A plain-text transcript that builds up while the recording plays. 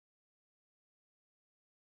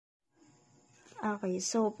Okay,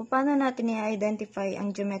 so paano natin i-identify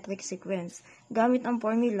ang geometric sequence? Gamit ang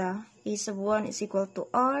formula, a sub 1 is equal to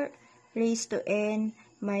r raised to n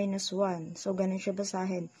minus 1. So, ganun siya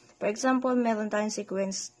basahin. For example, meron tayong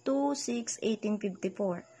sequence 2, 6, 18,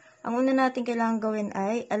 54. Ang una natin kailangan gawin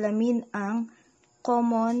ay alamin ang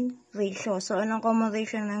common ratio. So, anong common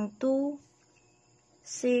ratio ng 2,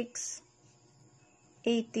 6,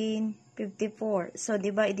 18, 54. So,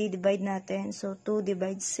 diba, i-divide natin. So, 6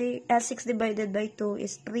 divided by 2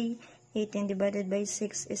 is 3. 18 divided by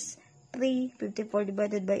 6 is 3. 54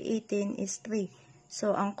 divided by 18 is 3.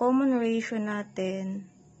 So, ang common ratio natin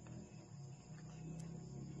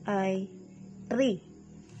ay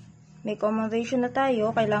 3. May common ratio na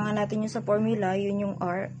tayo. Kailangan natin yung sa formula. Yun yung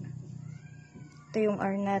R. Ito yung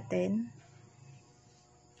R natin.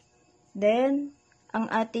 Then, ang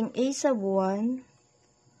ating A sub 1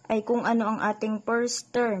 ay kung ano ang ating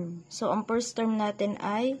first term. So, ang first term natin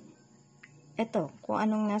ay ito, kung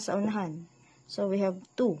anong nasa unahan. So, we have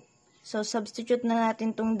 2. So, substitute na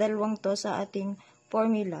natin tong dalawang to sa ating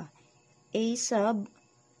formula. A sub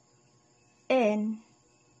n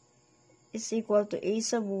is equal to A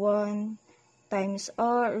sub 1 times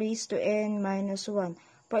R raised to n minus 1.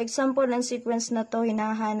 For example, ang sequence na to,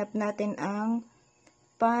 hinahanap natin ang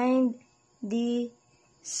find the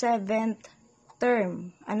 7th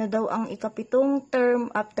term. Ano daw ang ikapitong term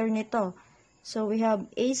after nito? So, we have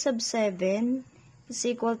A sub 7 is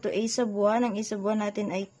equal to A sub 1. Ang A sub 1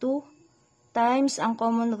 natin ay 2 times ang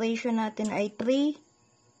common ratio natin ay 3.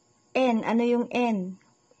 N. Ano yung N?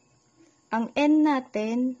 Ang N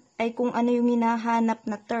natin ay kung ano yung hinahanap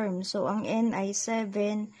na term. So, ang N ay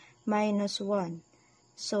 7 minus 1.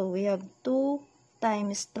 So, we have 2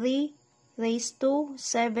 times 3 raised to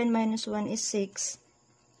 7 minus 1 is 6.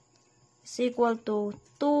 Is equal to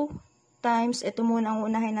 2 times, ito muna ang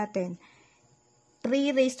unahin natin,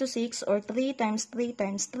 3 raised to 6 or 3 times 3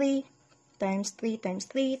 times 3 times 3 times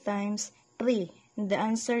 3 times 3. And the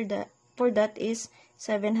answer for that is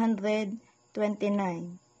 729.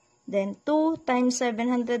 Then 2 times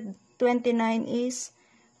 729 is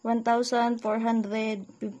 1,458.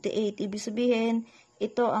 Ibig sabihin,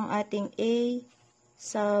 ito ang ating A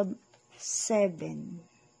sub 7.